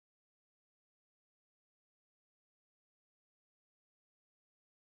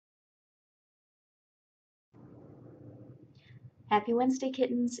Happy Wednesday,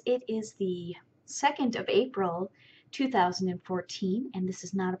 kittens. It is the 2nd of April, 2014, and this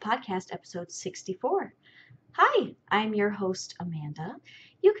is Not a Podcast, episode 64. Hi, I'm your host, Amanda.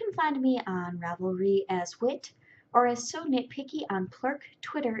 You can find me on Ravelry as Wit or as So Nitpicky on Plurk,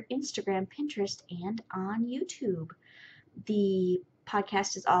 Twitter, Instagram, Pinterest, and on YouTube. The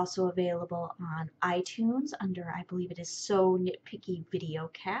podcast is also available on iTunes under, I believe it is So Nitpicky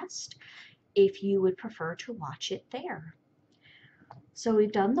Videocast, if you would prefer to watch it there. So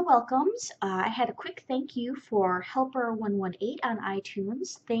we've done the welcomes. I had a quick thank you for Helper118 on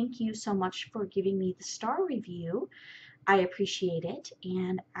iTunes. Thank you so much for giving me the star review. I appreciate it,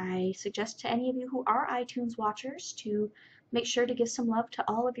 and I suggest to any of you who are iTunes watchers to make sure to give some love to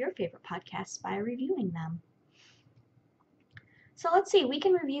all of your favorite podcasts by reviewing them. So let's see, week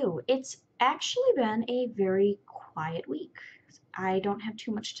in review. It's actually been a very quiet week. I don't have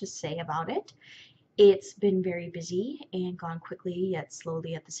too much to say about it. It's been very busy and gone quickly yet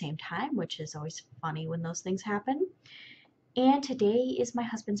slowly at the same time, which is always funny when those things happen. And today is my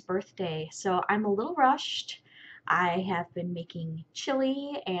husband's birthday, so I'm a little rushed. I have been making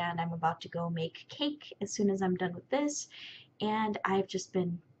chili and I'm about to go make cake as soon as I'm done with this. And I've just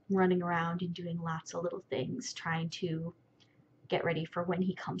been running around and doing lots of little things, trying to get ready for when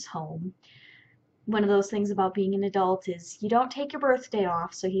he comes home. One of those things about being an adult is you don't take your birthday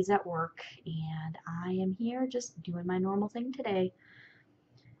off, so he's at work, and I am here just doing my normal thing today.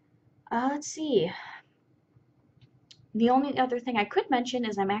 Let's see. The only other thing I could mention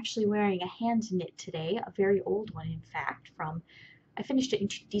is I'm actually wearing a hand knit today, a very old one, in fact, I finished it in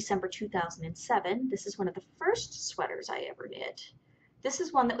December 2007. This is one of the first sweaters I ever knit. This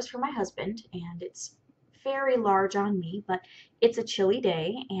is one that was for my husband, and it's very large on me, but it's a chilly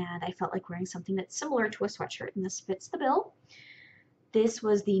day and I felt like wearing something that's similar to a sweatshirt, and this fits the bill. This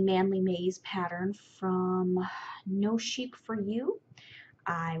was the Manly Maze pattern from No Sheep for You.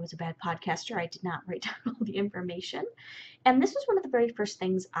 I was a bad podcaster. I did not write down all the information. And this was one of the very first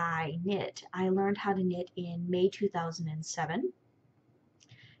things I knit. I learned how to knit in May 2007.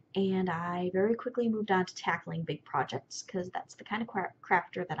 And I very quickly moved on to tackling big projects because that's the kind of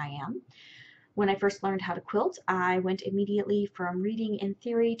crafter that I am. When I first learned how to quilt, I went immediately from reading in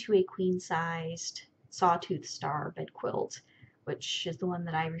theory to a queen-sized sawtooth star bed quilt, which is the one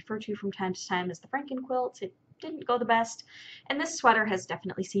that I refer to from time to time as the Franken quilt. It didn't go the best, and this sweater has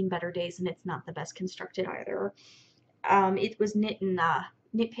definitely seen better days, and it's not the best constructed either. It was knit in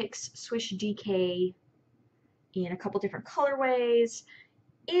Knit Picks Swish DK in a couple different colorways.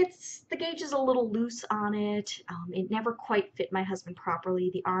 The gauge is a little loose on it. It never quite fit my husband properly.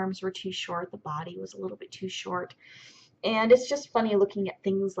 The arms were too short. The body was a little bit too short. And it's just funny looking at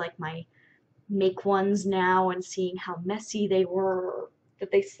things like my make ones now and seeing how messy they were,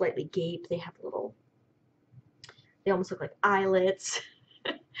 that they slightly gape. They almost look like eyelets.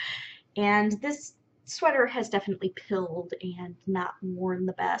 And this sweater has definitely pilled and not worn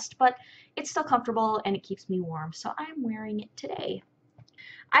the best, but it's still comfortable and it keeps me warm, so I'm wearing it today.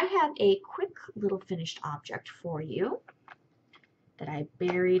 I have a quick little finished object for you that I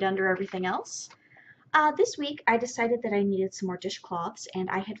buried under everything else. This week I decided that I needed some more dishcloths, and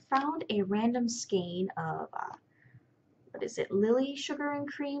I had found a random skein of, lily sugar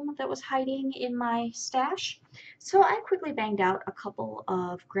and cream that was hiding in my stash. So I quickly banged out a couple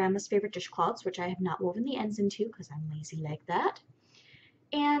of Grandma's favorite dishcloths, which I have not woven the ends into because I'm lazy like that.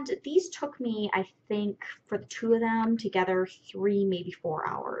 And these took me, I think, for the two of them together, 3, maybe 4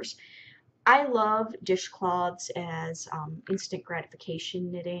 hours. I love dishcloths as instant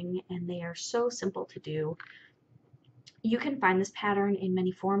gratification knitting, and they are so simple to do. You can find this pattern in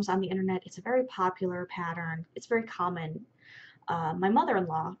many forms on the internet. It's a very popular pattern. It's very common. My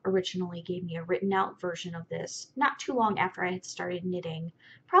mother-in-law originally gave me a written out version of this not too long after I had started knitting.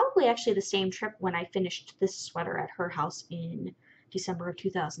 Probably actually the same trip when I finished this sweater at her house in December of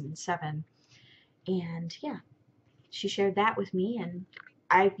 2007, and yeah, she shared that with me, and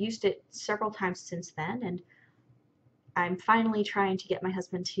I've used it several times since then, and I'm finally trying to get my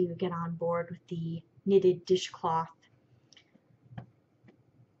husband to get on board with the knitted dishcloth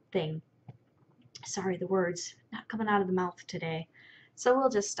thing. Sorry, the words not coming out of the mouth today. So we'll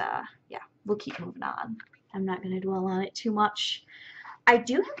just, we'll keep moving on. I'm not going to dwell on it too much. I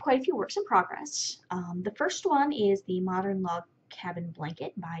do have quite a few works in progress. The first one is the Modern Log Cabin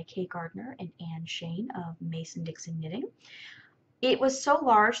Blanket by Kay Gardner and Anne Shane of Mason-Dixon Knitting. It was so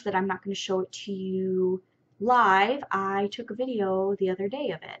large that I'm not going to show it to you live. I took a video the other day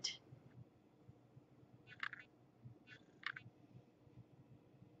of it.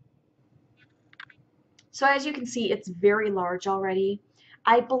 So as you can see, it's very large already.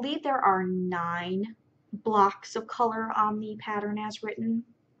 I believe there are 9 blocks of color on the pattern as written,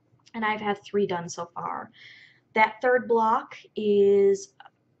 and I've had 3 done so far. That third block is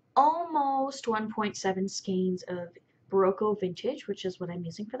almost 1.7 skeins of Barocco Vintage, which is what I'm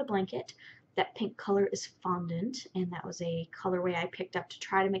using for the blanket. That pink color is fondant, and that was a colorway I picked up to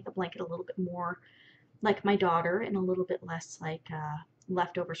try to make the blanket a little bit more like my daughter and a little bit less like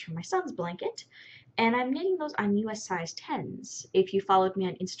leftovers from my son's blanket. And I'm knitting those on US size 10s. If you followed me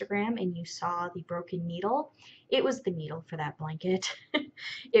on Instagram and you saw the broken needle, it was the needle for that blanket.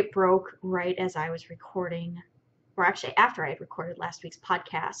 It broke right as I was recording, or actually after I had recorded last week's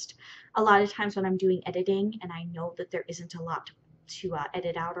podcast. A lot of times when I'm doing editing and I know that there isn't a lot to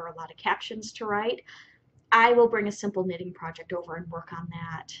edit out or a lot of captions to write, I will bring a simple knitting project over and work on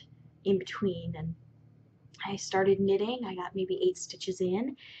that in between. And I started knitting, I got maybe 8 stitches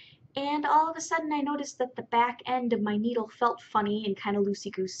in, and all of a sudden I noticed that the back end of my needle felt funny and kind of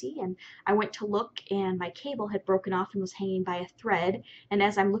loosey-goosey, and I went to look and my cable had broken off and was hanging by a thread, and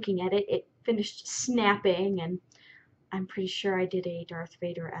as I'm looking at it, it finished snapping, and I'm pretty sure I did a Darth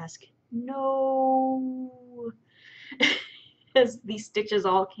Vader-esque no as these stitches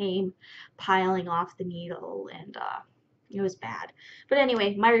all came piling off the needle, and it was bad. But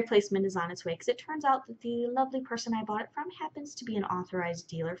anyway, my replacement is on its way because it turns out that the lovely person I bought it from happens to be an authorized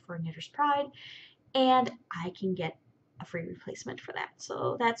dealer for Knitter's Pride, and I can get a free replacement for that.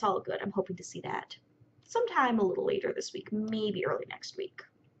 So that's all good. I'm hoping to see that sometime a little later this week, maybe early next week.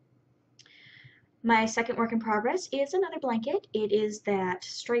 My second work in progress is another blanket. It is that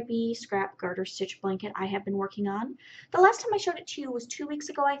stripy scrap garter stitch blanket I have been working on. The last time I showed it to you was 2 weeks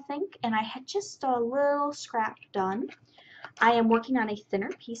ago, I think, and I had just a little scrap done. I am working on a thinner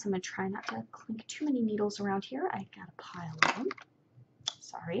piece. I'm going to try not to clink too many needles around here. I got a pile of them.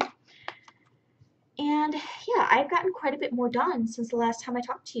 Sorry. And yeah, I've gotten quite a bit more done since the last time I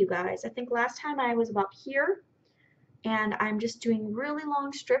talked to you guys. I think last time I was about here, and I'm just doing really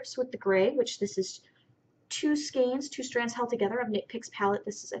long strips with the gray, which this is 2 skeins, 2 strands held together of Knit Picks palette.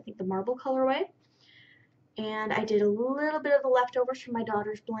 This is, I think, the marble colorway. And I did a little bit of the leftovers from my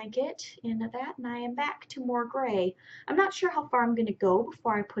daughter's blanket into that, and I am back to more gray. I'm not sure how far I'm going to go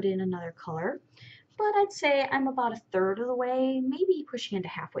before I put in another color, but I'd say I'm about 1/3 of the way, maybe pushing into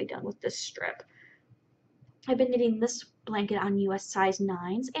halfway done with this strip. I've been knitting this blanket on US size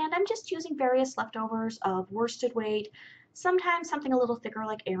 9s, and I'm just using various leftovers of worsted weight, sometimes something a little thicker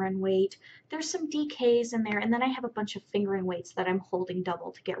like Aran weight. There's some DKs in there, and then I have a bunch of fingering weights that I'm holding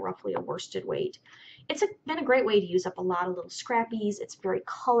double to get roughly a worsted weight. It's been a great way to use up a lot of little scrappies. It's very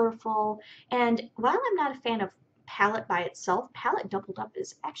colorful, and while I'm not a fan of palette by itself, palette doubled up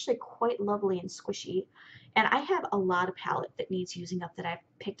is actually quite lovely and squishy. And I have a lot of palette that needs using up that I've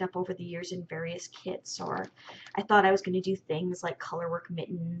picked up over the years in various kits, or I thought I was going to do things like colorwork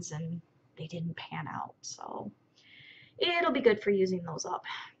mittens and they didn't pan out, so it'll be good for using those up.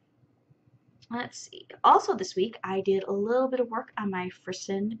 Let's see. Also this week I did a little bit of work on my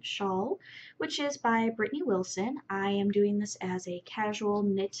Frisson shawl, which is by Brittany Wilson. I am doing this as a casual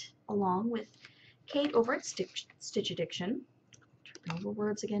knit along with Kate over at Stitch Addiction. Tripping over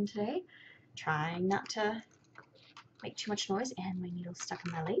words again today. Trying not to make too much noise, and my needle's stuck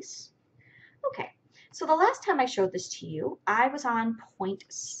in my lace. Okay, so the last time I showed this to you, I was on point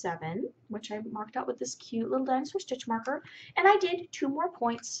 7, which I marked out with this cute little dinosaur stitch marker, and I did 2 more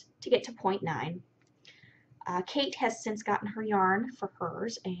points to get to point 9. Kate has since gotten her yarn for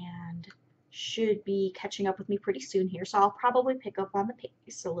hers and should be catching up with me pretty soon here, so I'll probably pick up on the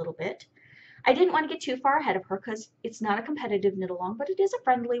pace a little bit. I didn't want to get too far ahead of her because it's not a competitive knit along, but it is a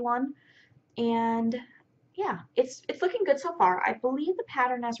friendly one. And yeah, it's looking good so far. I believe the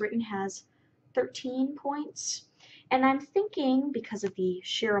pattern as written has 13 points, and I'm thinking because of the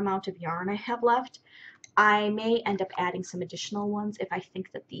sheer amount of yarn I have left, I may end up adding some additional ones if I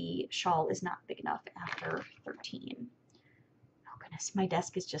think that the shawl is not big enough after 13. Oh goodness, my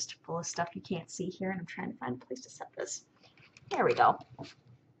desk is just full of stuff you can't see here, and I'm trying to find a place to set this. There we go.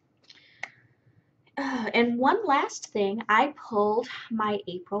 And one last thing, I pulled my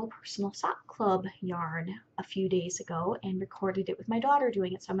April Personal Sock Club yarn a few days ago and recorded it with my daughter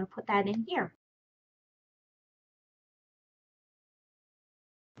doing it, so I'm going to put that in here.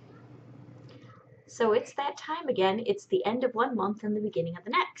 So it's that time again. It's the end of one month and the beginning of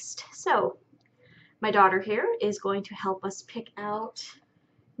the next. So my daughter here is going to help us pick out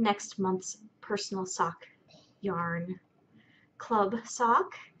next month's Personal Sock Yarn Club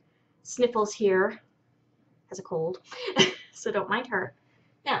sock. Sniffles here has a cold, so don't mind her.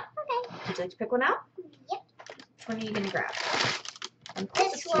 Now, okay, would you like to pick one out? Yep. Which one are you going to grab?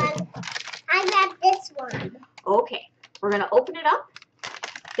 This one. I got this one. Okay, we're going to open it up.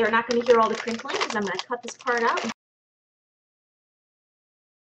 They're not going to hear all the crinkling because I'm going to cut this part out.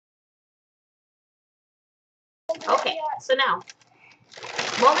 Okay, so now,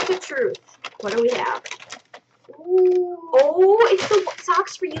 moment of truth. What do we have? Ooh. Oh, it's the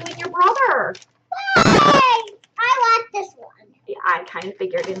socks for you and your brother. Hey, I like this one. Yeah, I kind of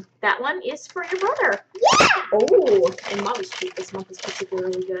figured in. That one is for your brother. Yeah. Oh, and Mommy's treat this month is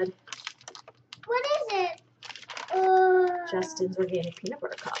particularly good. What is it? Justin's organic peanut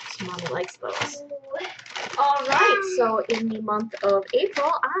butter cups. Mommy likes those. Ooh. All right, so in the month of April,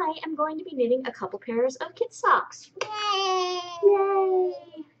 I am going to be knitting a couple pairs of kid socks. Yay. Yay!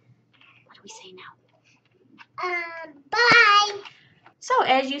 What do we say now? Bye. So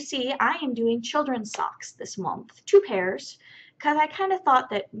as you see, I am doing children's socks this month, 2 pairs, because I kind of thought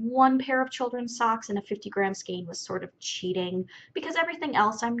that 1 pair of children's socks and a 50-gram skein was sort of cheating, because everything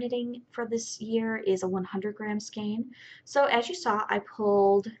else I'm knitting for this year is a 100-gram skein. So as you saw, I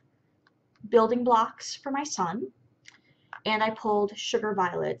pulled building blocks for my son, and I pulled sugar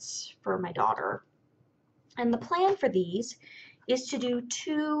violets for my daughter. And the plan for these is to do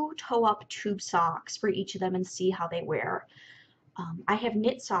 2 toe-up tube socks for each of them and see how they wear. I have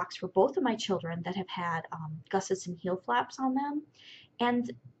knit socks for both of my children that have had gussets and heel flaps on them,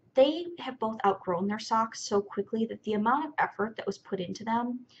 and they have both outgrown their socks so quickly that the amount of effort that was put into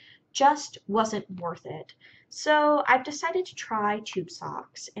them just wasn't worth it. So I've decided to try tube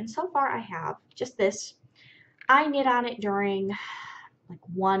socks, and so far I have just this. I knit on it during like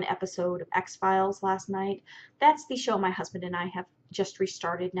 1 episode of X-Files last night. That's the show my husband and I have just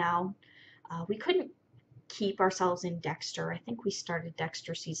restarted now. We couldn't keep ourselves in Dexter. I think we started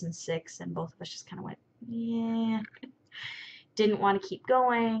Dexter season 6 and both of us just kind of went, yeah, didn't want to keep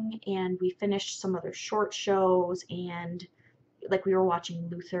going, and we finished some other short shows, and like we were watching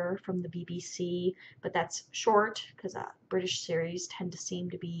Luther from the BBC, but that's short because British series tend to seem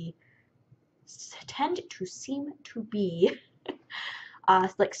to be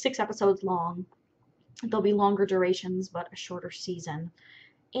like 6 episodes long. There'll be longer durations but a shorter season.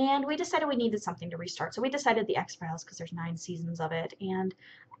 And we decided we needed something to restart. So we decided the X-Files because there's 9 seasons of it. And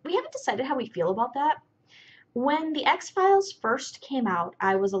we haven't decided how we feel about that. When the X-Files first came out,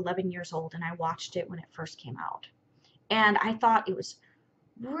 I was 11 years old and I watched it when it first came out. And I thought it was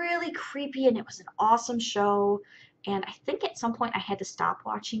really creepy and it was an awesome show. And I think at some point I had to stop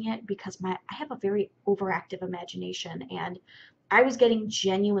watching it because I have a very overactive imagination, and I was getting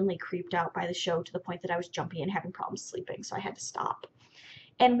genuinely creeped out by the show to the point that I was jumpy and having problems sleeping, so I had to stop.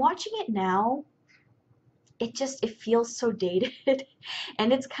 And watching it now, it feels so dated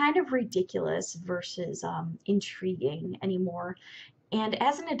and it's kind of ridiculous versus intriguing anymore. And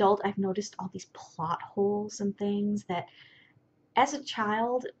as an adult, I've noticed all these plot holes and things that as a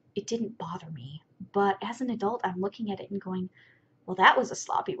child, it didn't bother me. But as an adult, I'm looking at it and going, well, that was a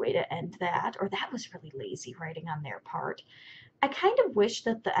sloppy way to end that, or that was really lazy writing on their part. I kind of wish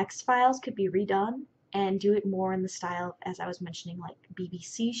that the X-Files could be redone and do it more in the style, as I was mentioning, like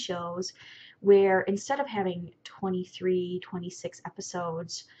BBC shows, where instead of having 23, 26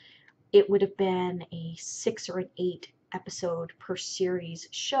 episodes, it would have been a 6 or an 8 episode per series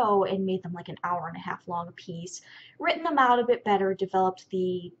show and made them like an hour and a half long a piece, written them out a bit better, developed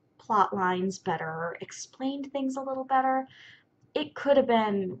the plot lines better, explained things a little better. It could have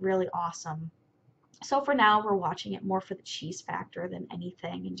been really awesome. So for now, we're watching it more for the cheese factor than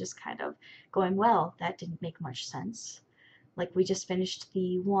anything and just kind of going, well, that didn't make much sense. Like we just finished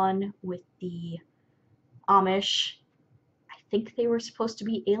the one with the Amish. I think they were supposed to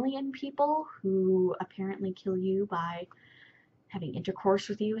be alien people who apparently kill you by having intercourse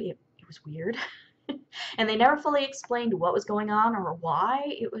with you. It was weird. And they never fully explained what was going on or why.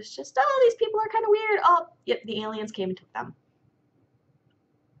 It was just, oh, these people are kind of weird. Oh, yep, the aliens came and took them.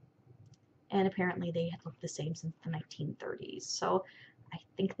 And apparently they had looked the same since the 1930s. So I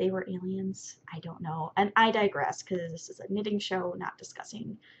think they were aliens. I don't know. And I digress because this is a knitting show, not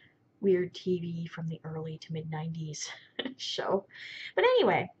discussing weird TV from the early to mid-90s show. But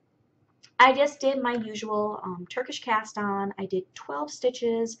anyway, I just did my usual Turkish cast on. I did 12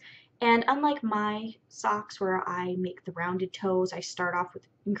 stitches. And unlike my socks where I make the rounded toes, I start off with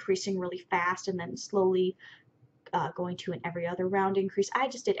increasing really fast and then slowly going to an every other round increase. I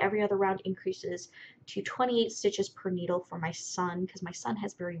just did every other round increases to 28 stitches per needle for my son because my son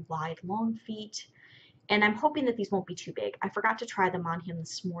has very wide, long feet. And I'm hoping that these won't be too big. I forgot to try them on him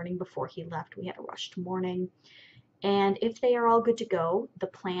this morning before he left. We had a rushed morning. And if they are all good to go, the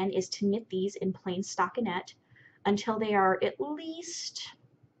plan is to knit these in plain stockinette until they are at least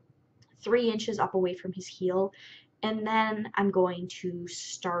 3 inches up away from his heel. And then I'm going to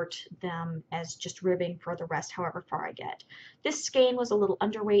start them as just ribbing for the rest, however far I get. This skein was a little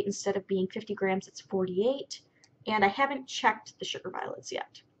underweight. Instead of being 50 grams, it's 48. And I haven't checked the sugar violets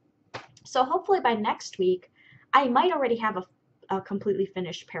yet. So hopefully by next week, I might already have a completely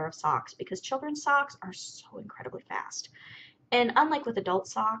finished pair of socks, because children's socks are so incredibly fast. And unlike with adult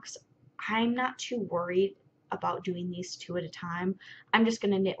socks, I'm not too worried about doing these 2 at a time. I'm just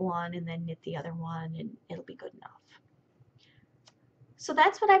going to knit one and then knit the other one, and it'll be good enough. So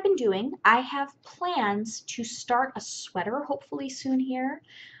that's what I've been doing. I have plans to start a sweater hopefully soon here.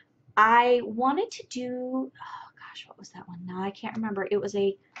 I wanted to do, oh gosh, what was that one? Now I can't remember. It was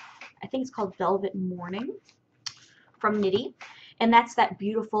I think it's called Velvet Morning from Knitty. And that's that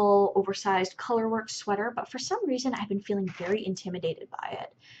beautiful oversized colorwork sweater. But for some reason, I've been feeling very intimidated by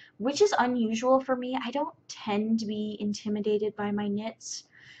it, which is unusual for me. I don't tend to be intimidated by my knits.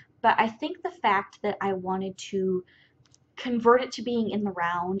 But I think the fact that I wanted to convert it to being in the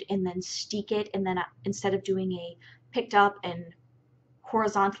round and then steek it, and then instead of doing a picked up and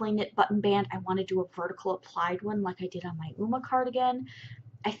horizontally knit button band, I want to do a vertical applied one like I did on my Uma cardigan.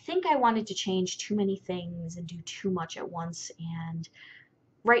 I think I wanted to change too many things and do too much at once, and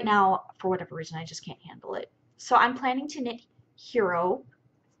right now, for whatever reason, I just can't handle it. So I'm planning to knit Hero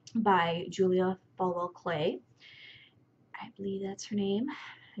by Julia Falwell Clay. I believe that's her name.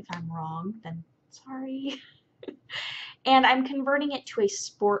 If I'm wrong, then sorry. And I'm converting it to a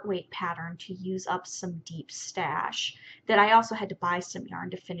sport weight pattern to use up some deep stash that I also had to buy some yarn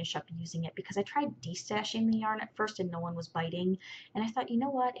to finish up using it, because I tried destashing the yarn at first and no one was biting. And I thought, you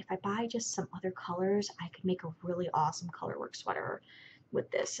know what, if I buy just some other colors, I could make a really awesome colorwork sweater with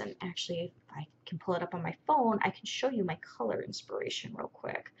this. And actually, if I can pull it up on my phone, I can show you my color inspiration real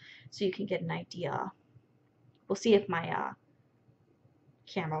quick so you can get an idea. We'll see if my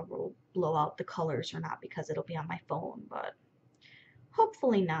camera will blow out the colors or not, because it'll be on my phone, but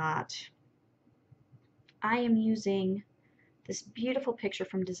hopefully not. I am using this beautiful picture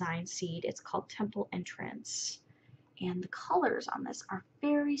from Design Seed. It's called Temple Entrance, and the colors on this are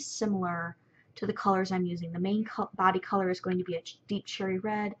very similar to the colors I'm using. The main body color is going to be a deep cherry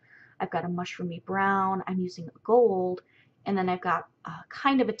red. I've got a mushroomy brown. I'm using a gold, and then I've got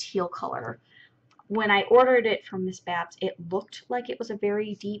kind of a teal color. When I ordered it from Miss Babs, it looked like it was a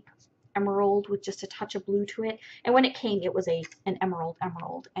very deep emerald with just a touch of blue to it. And when it came, it was an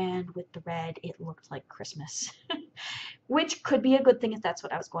emerald, and with the red, it looked like Christmas. Which could be a good thing if that's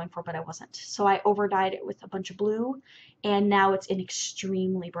what I was going for, but I wasn't. So I overdyed it with a bunch of blue, and now it's an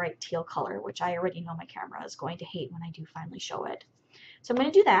extremely bright teal color, which I already know my camera is going to hate when I do finally show it. So I'm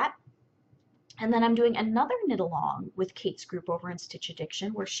going to do that. And then I'm doing another knit along with Kate's group over in Stitch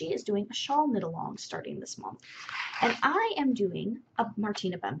Addiction, where she is doing a shawl knit along starting this month. And I am doing a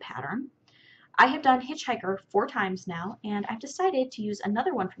Martina Bem pattern. I have done Hitchhiker 4 times now, and I've decided to use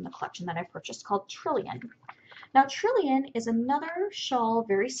another one from the collection that I purchased called Trillion. Now Trillion is another shawl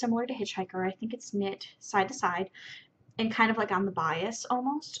very similar to Hitchhiker. I think it's knit side to side and kind of like on the bias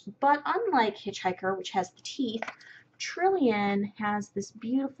almost. But unlike Hitchhiker, which has the teeth, Trillion has this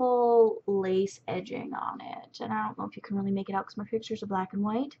beautiful lace edging on it, and I don't know if you can really make it out because my pictures are black and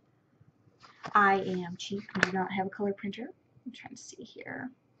white. I am cheap and do not have a color printer. I'm trying to see here.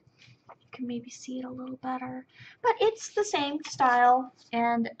 You can maybe see it a little better, but it's the same style,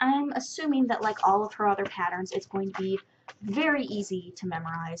 and I'm assuming that like all of her other patterns, it's going to be very easy to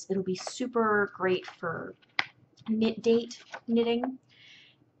memorize. It'll be super great for knit date knitting.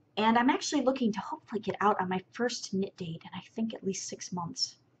 And I'm actually looking to hopefully get out on my first knit date in I think at least 6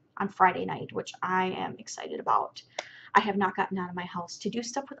 months on Friday night, which I am excited about. I have not gotten out of my house to do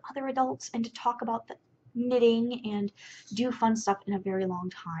stuff with other adults and to talk about the knitting and do fun stuff in a very long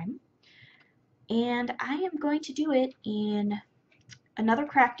time. And I am going to do it in another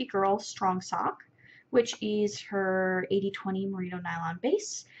Crafty Girl strong sock, which is her 80/20 merino nylon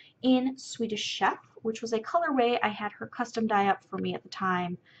base in Swedish Chef, which was a colorway I had her custom dye up for me at the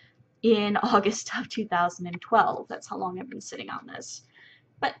time in August of 2012. That's how long I've been sitting on this.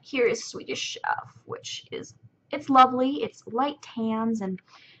 But here is Swedish Chef, which is, it's lovely. It's light tans and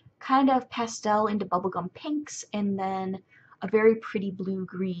kind of pastel into bubblegum pinks, and then a very pretty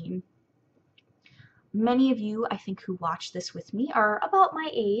blue-green. Many of you, I think, who watch this with me are about my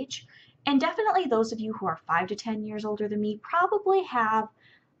age, and definitely those of you who are 5 to 10 years older than me probably have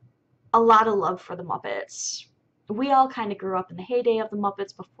a lot of love for the Muppets. We all kind of grew up in the heyday of the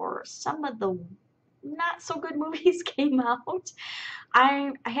Muppets before some of the not so good movies came out.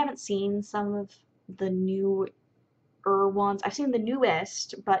 I haven't seen some of the newer ones. I've seen the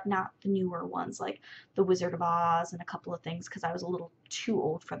newest, but not the newer ones, like The Wizard of Oz and a couple of things, because I was a little too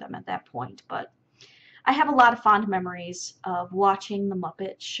old for them at that point. But I have a lot of fond memories of watching the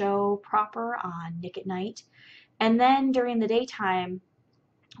Muppet Show proper on Nick at Night, and then during the daytime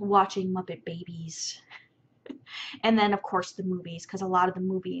watching Muppet Babies. And then, of course, the movies, because a lot of the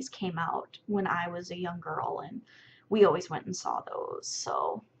movies came out when I was a young girl, and we always went and saw those.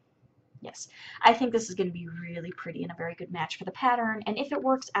 So, yes, I think this is going to be really pretty and a very good match for the pattern. And if it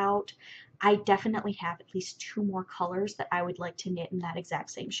works out, I definitely have at least 2 more colors that I would like to knit in that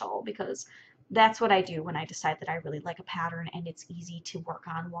exact same shawl, because that's what I do when I decide that I really like a pattern and it's easy to work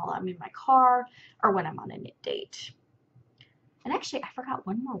on while I'm in my car or when I'm on a knit date. And actually, I forgot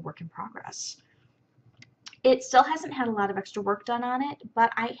one more work in progress. It still hasn't had a lot of extra work done on it,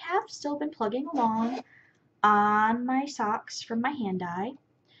 but I have still been plugging along on my socks from my hand dye,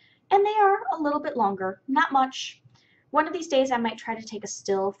 and they are a little bit longer, not much. One of these days I might try to take a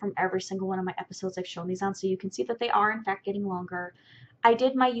still from every single one of my episodes I've shown these on so you can see that they are in fact getting longer. I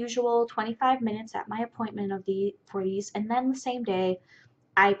did my usual 25 minutes at my appointment for these, and then the same day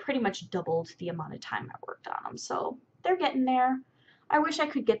I pretty much doubled the amount of time I worked on them, so they're getting there. I wish I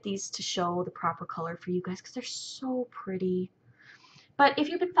could get these to show the proper color for you guys because they're so pretty. But if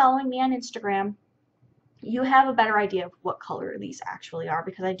you've been following me on Instagram, you have a better idea of what color these actually are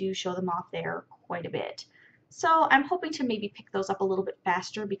because I do show them off there quite a bit. So I'm hoping to maybe pick those up a little bit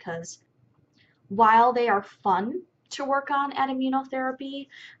faster because while they are fun to work on at immunotherapy,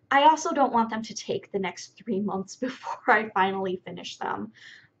 I also don't want them to take the next 3 months before I finally finish them.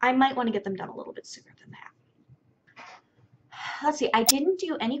 I might want to get them done a little bit sooner than that. Let's see, I didn't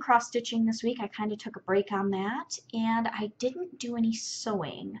do any cross stitching this week. I kind of took a break on that, and I didn't do any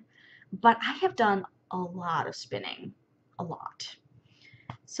sewing, but I have done a lot of spinning, a lot.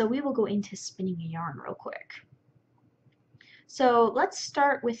 So we will go into spinning a yarn real quick. So let's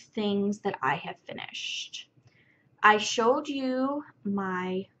start with things that I have finished. I showed you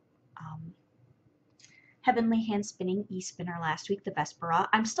my Heavenly Hand Spinning e-spinner last week, the Vespera.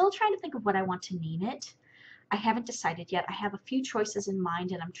 I'm still trying to think of what I want to name it. I haven't decided yet. I have a few choices in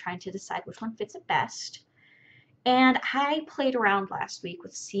mind and I'm trying to decide which one fits it best. And I played around last week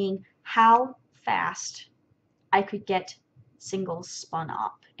with seeing how fast I could get singles spun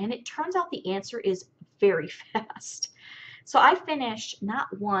up. And it turns out the answer is very fast. So I finished not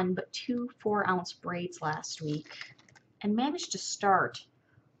 1 but 2 4-ounce braids last week and managed to start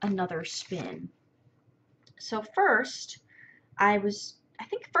another spin. So first I was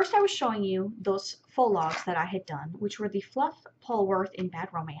showing you those faux logs that I had done, which were the Fluff Polworth in Bad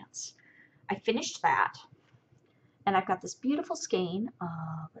Romance. I finished that, and I've got this beautiful skein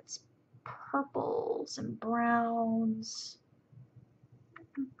of purples and browns.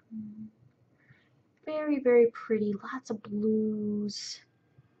 Very, very pretty, lots of blues,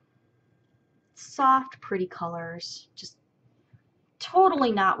 soft, pretty colors, just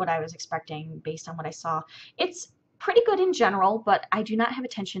totally not what I was expecting based on what I saw. It's pretty good in general, but I do not have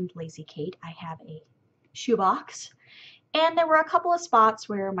attention Lazy Kate. I have a shoebox, and there were a couple of spots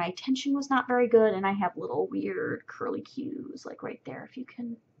where my tension was not very good, and I have little weird curly cues, like right there, if you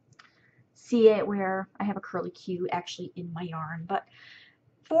can see it, where I have a curly cue actually in my yarn. But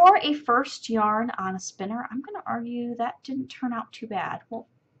for a first yarn on a spinner, I'm going to argue that didn't turn out too bad. Well,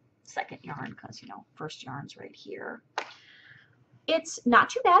 second yarn, because, you know, first yarn's right here. It's not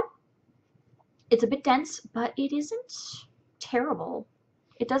too bad. It's a bit dense, but it isn't terrible.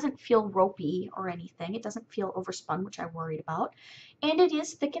 It doesn't feel ropey or anything. It doesn't feel overspun, which I worried about. And it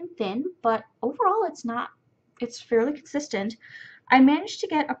is thick and thin, but overall it's fairly consistent. I managed to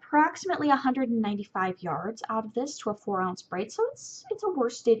get approximately 195 yards out of this to a 4-ounce braid, so it's a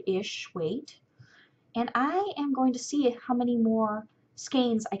worsted-ish weight. And I am going to see how many more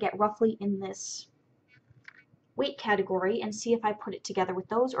skeins I get roughly in this weight category and see if I put it together with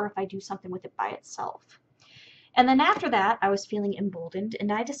those or if I do something with it by itself. And then after that, I was feeling emboldened,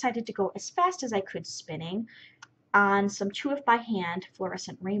 and I decided to go as fast as I could spinning on some 2F by hand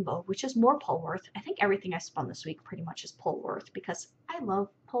fluorescent rainbow, which is more Polworth. I think everything I spun this week pretty much is Polworth because I love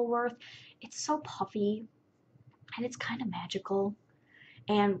Polworth. It's so puffy and it's kind of magical.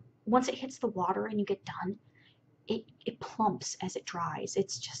 And once it hits the water and you get done, it plumps as it dries.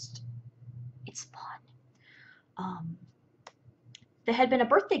 It's fun. There had been a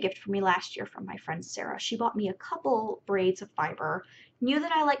birthday gift for me last year from my friend Sarah. She bought me a couple braids of fiber, knew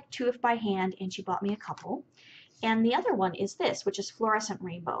that I liked 2F by hand, and she bought me a couple. And the other one is this, which is fluorescent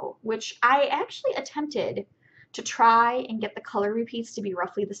rainbow, which I actually attempted to try and get the color repeats to be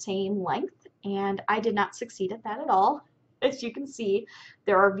roughly the same length, and I did not succeed at that at all. As you can see,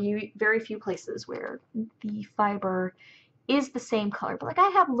 there are very few places where the fiber is the same color, but like I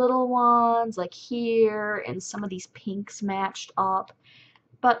have little ones like here and some of these pinks matched up,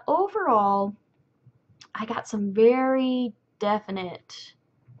 but overall I got some very definite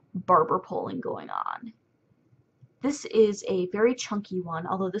barber pulling going on. This is a very chunky one,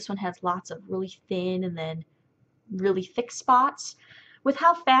 although this one has lots of really thin and then really thick spots. With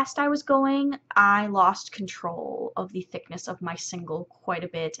how fast I was going, I lost control of the thickness of my single quite a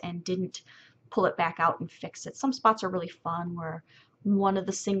bit and didn't pull it back out and fix it. Some spots are really fun where one of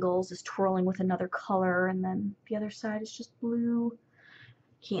the singles is twirling with another color and then the other side is just blue.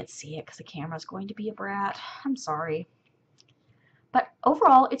 Can't see it because the camera's going to be a brat. I'm sorry. But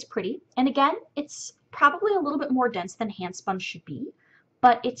overall, it's pretty. And again, it's probably a little bit more dense than hand spun should be,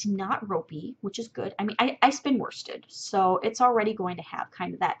 but it's not ropey, which is good. I mean, I spin worsted, so it's already going to have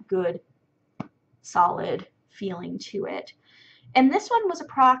kind of that good, solid feeling to it. And this one was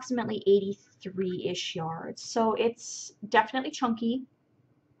approximately 83-ish yards, so it's definitely chunky,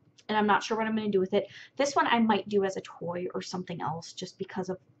 and I'm not sure what I'm going to do with it. This one I might do as a toy or something else just because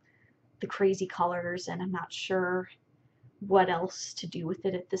of the crazy colors, and I'm not sure what else to do with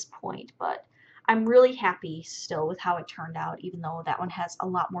it at this point, but I'm really happy still with how it turned out, even though that one has a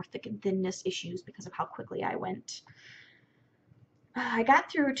lot more thick and thinness issues because of how quickly I went. I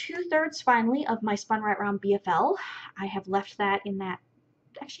got through 2/3 finally of my spun right round BFL. I have left that in that.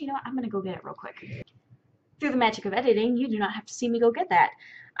 Actually, you know what? I'm going to go get it real quick. Through the magic of editing, you do not have to see me go get that.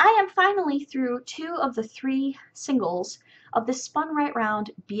 I am finally through 2 of the 3 singles of the spun right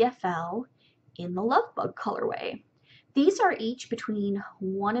round BFL in the Love Bug colorway. These are each between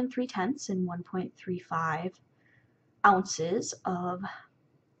 1 3/10 and 1.35 ounces of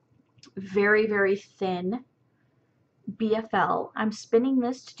very, very thin BFL. I'm spinning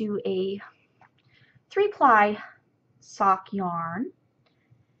this to do a 3-ply sock yarn.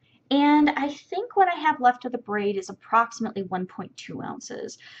 And I think what I have left of the braid is approximately 1.2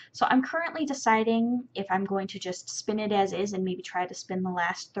 ounces. So I'm currently deciding if I'm going to just spin it as is and maybe try to spin the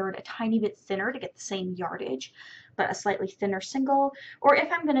last third a tiny bit thinner to get the same yardage, but a slightly thinner single, or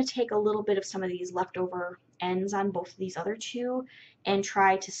if I'm going to take a little bit of some of these leftover ends on both of these other two and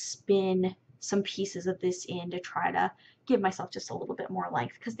try to spin some pieces of this in to try to give myself just a little bit more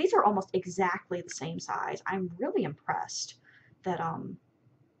length, because these are almost exactly the same size. I'm really impressed that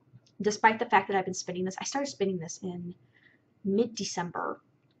despite the fact that I've been spinning this, I started spinning this in mid-December.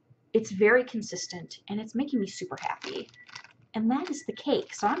 It's very consistent and it's making me super happy. And that is the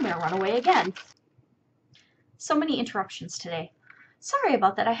cake, so I'm going to run away again. So many interruptions today. Sorry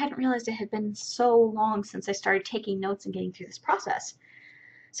about that. I hadn't realized it had been so long since I started taking notes and getting through this process.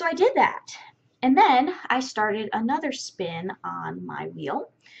 So I did that. And then I started another spin on my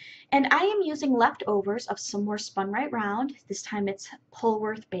wheel. And I am using leftovers of some more spun right round. This time it's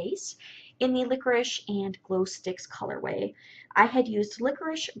Polworth base in the licorice and glow sticks colorway. I had used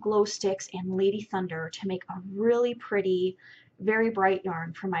licorice, glow sticks, and Lady Thunder to make a really pretty, very bright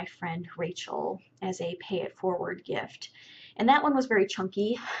yarn for my friend Rachel as a pay it forward gift. And that one was very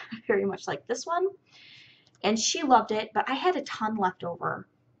chunky, very much like this one. And she loved it, but I had a ton left over.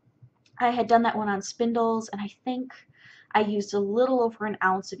 I had done that one on spindles, and I think I used a little over an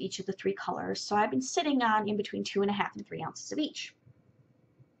ounce of each of the 3 colors, so I've been sitting on in between 2.5 and 3 ounces of each.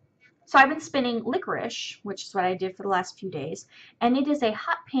 So I've been spinning licorice, which is what I did for the last few days, and it is a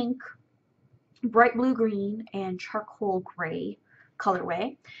hot pink, bright blue green, and charcoal gray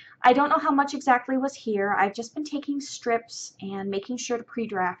colorway. I don't know how much exactly was here. I've just been taking strips and making sure to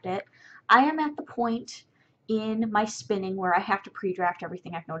pre-draft it. I am at the point in my spinning where I have to pre-draft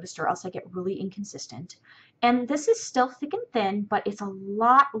everything I've noticed, or else I get really inconsistent. And this is still thick and thin, but it's a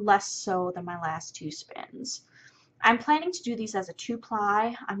lot less so than my last 2 spins. I'm planning to do these as a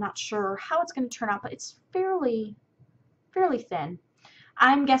 2-ply. I'm not sure how it's going to turn out, but it's fairly thin.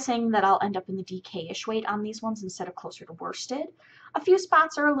 I'm guessing that I'll end up in the DK-ish weight on these ones instead of closer to worsted. A few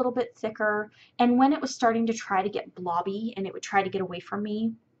spots are a little bit thicker, and when it was starting to try to get blobby and it would try to get away from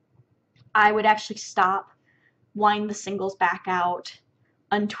me, I would actually stop, wind the singles back out,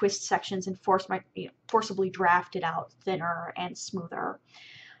 untwist sections, and forcibly draft it out thinner and smoother.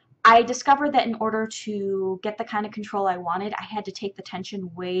 I discovered that in order to get the kind of control I wanted, I had to take the tension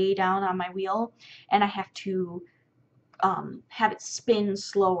way down on my wheel, and I have to have it spin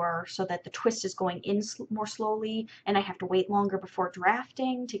slower so that the twist is going in more slowly, and I have to wait longer before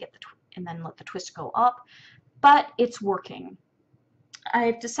drafting to get the and then let the twist go up. But it's working.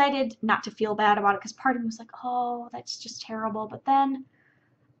 I've decided not to feel bad about it because part of me was like, oh, that's just terrible. But then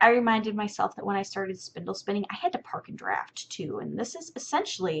I reminded myself that when I started spindle spinning, I had to park and draft too. And this is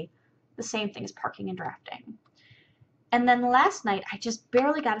essentially the same thing as parking and drafting. And then last night, I just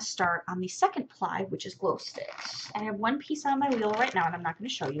barely got a start on the second ply, which is glow sticks. I have one piece on my wheel right now, and I'm not going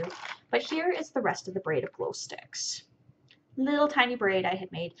to show you. But here is the rest of the braid of glow sticks. little tiny braid I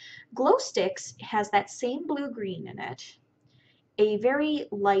had made. Glow Sticks has that same blue-green in it, a very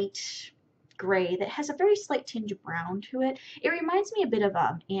light gray that has a very slight tinge of brown to it. It reminds me a bit of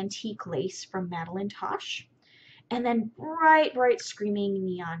antique lace from Madeline Tosh. And then bright, bright screaming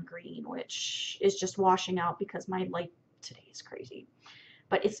neon green, which is just washing out because my light today is crazy.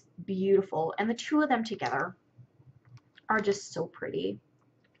 But it's beautiful. And the two of them together are just so pretty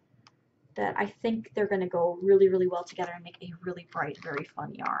that I think they're going to go really, really well together and make a really bright, very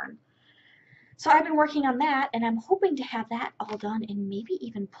fun yarn. So I've been working on that, and I'm hoping to have that all done and maybe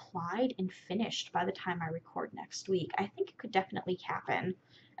even plied and finished by the time I record next week. I think it could definitely happen,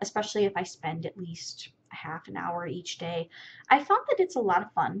 especially if I spend at least a half an hour each day. I found that it's a lot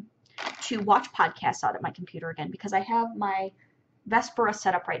of fun to watch podcasts out at my computer again because I have my Vespera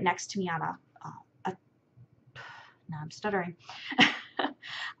set up right next to me on now I'm stuttering,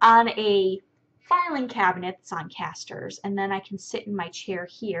 on a filing cabinet that's on casters, and then I can sit in my chair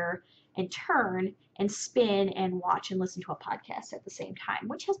here and turn and spin and watch and listen to a podcast at the same time,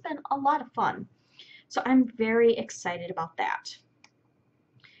 which has been a lot of fun. So I'm very excited about that.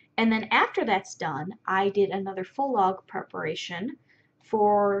 And then after that's done, I did another full log preparation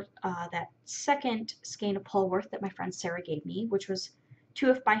for that second skein of Polworth that my friend Sarah gave me, which was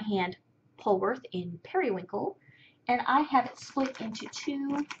 2F by hand Polworth in periwinkle. And I have it split into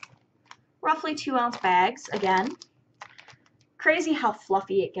two roughly 2-ounce bags again. Crazy how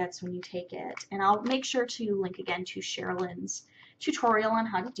fluffy it gets when you take it. And I'll make sure to link again to Sherilyn's tutorial on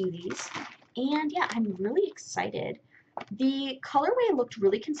how to do these. And yeah, I'm really excited. The colorway looked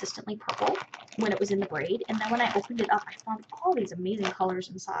really consistently purple when it was in the braid, and then when I opened it up, I found all these amazing colors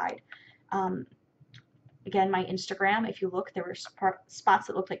inside. Again, my Instagram, if you look, there were spots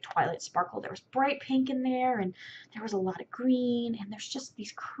that looked like Twilight Sparkle. There was bright pink in there, and there was a lot of green, and there's just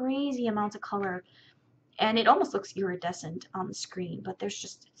these crazy amounts of color. And it almost looks iridescent on the screen, but there's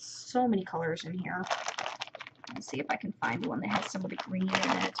just so many colors in here. Let's see if I can find the one that has some of the green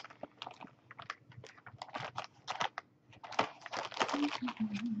in it.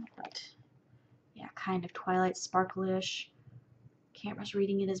 But yeah, kind of Twilight Sparkle-ish. Camera's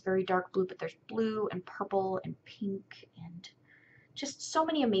reading it as very dark blue, but there's blue and purple and pink and just so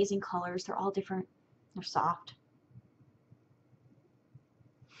many amazing colors. They're all different. They're soft.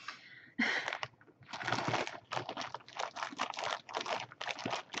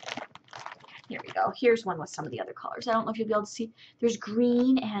 Here we go. Here's one with some of the other colors. I don't know if you'll be able to see. There's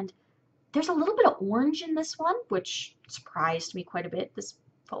green and there's a little bit of orange in this one, which surprised me quite a bit. This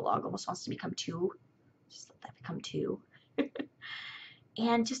faux log almost wants to become two. Just let that become two.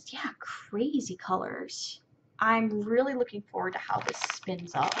 And just, yeah, crazy colors. I'm really looking forward to how this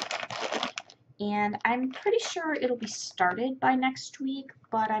spins up. And I'm pretty sure it'll be started by next week,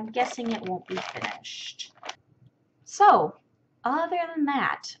 but I'm guessing it won't be finished. So, other than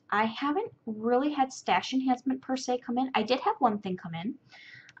that, I haven't really had stash enhancement per se come in. I did have one thing come in.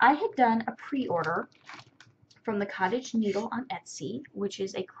 I had done a pre-order from the Cottage Needle on Etsy, which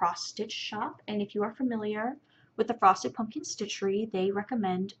is a cross-stitch shop, and if you are familiar with the Frosted Pumpkin Stitchery, they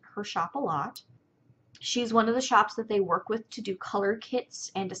recommend her shop a lot. She's one of the shops that they work with to do color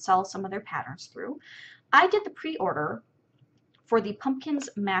kits and to sell some of their patterns through. I did the pre-order for the Pumpkins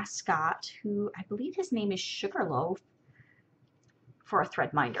mascot, who I believe his name is Sugarloaf, for a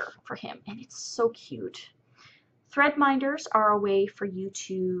thread minder for him, and it's so cute. Thread minders are a way for you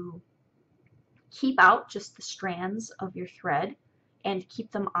to keep out just the strands of your thread and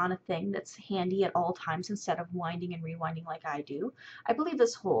keep them on a thing that's handy at all times instead of winding and rewinding like I do. I believe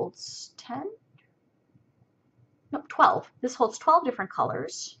this holds 12. This holds 12 different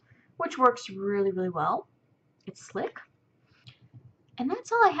colors, which works really, really well. It's slick. And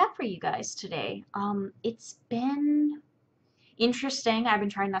that's all I have for you guys today. It's been interesting. I've been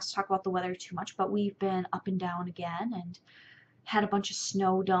trying not to talk about the weather too much, but we've been up and down again and had a bunch of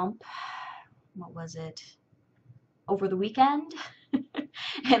snow dump. What was it? Over the weekend?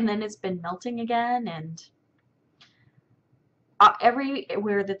 And then it's been melting again, and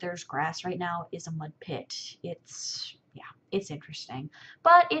everywhere that there's grass right now is a mud pit. It's interesting.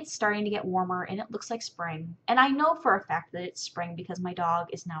 But it's starting to get warmer and it looks like spring. And I know for a fact that it's spring because my dog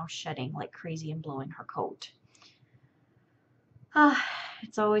is now shedding like crazy and blowing her coat.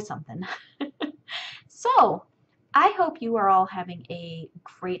 It's always something. So, I hope you are all having a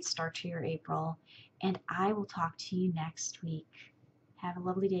great start to your April, and I will talk to you next week. Have a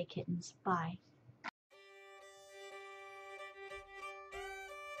lovely day, kittens. Bye.